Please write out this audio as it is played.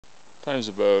Time's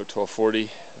about 12:40.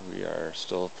 We are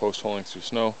still post-holing through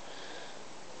snow.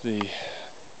 The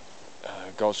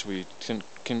gulch, we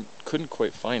couldn't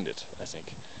quite find it, I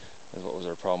think. That's what was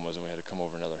our problem, was, and we had to come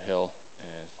over another hill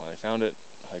and finally found it.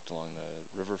 Hiked along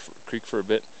the creek for a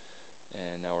bit,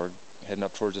 and now we're heading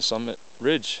up towards the summit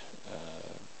ridge,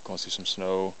 going through some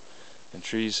snow and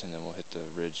trees, and then we'll hit the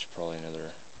ridge probably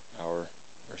another hour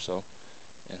or so,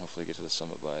 and hopefully get to the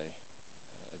summit by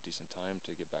a decent time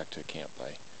to get back to camp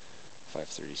by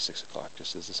 5:30, 6 o'clock,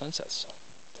 just as the sun sets. So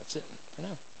that's it for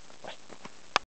now. Bye.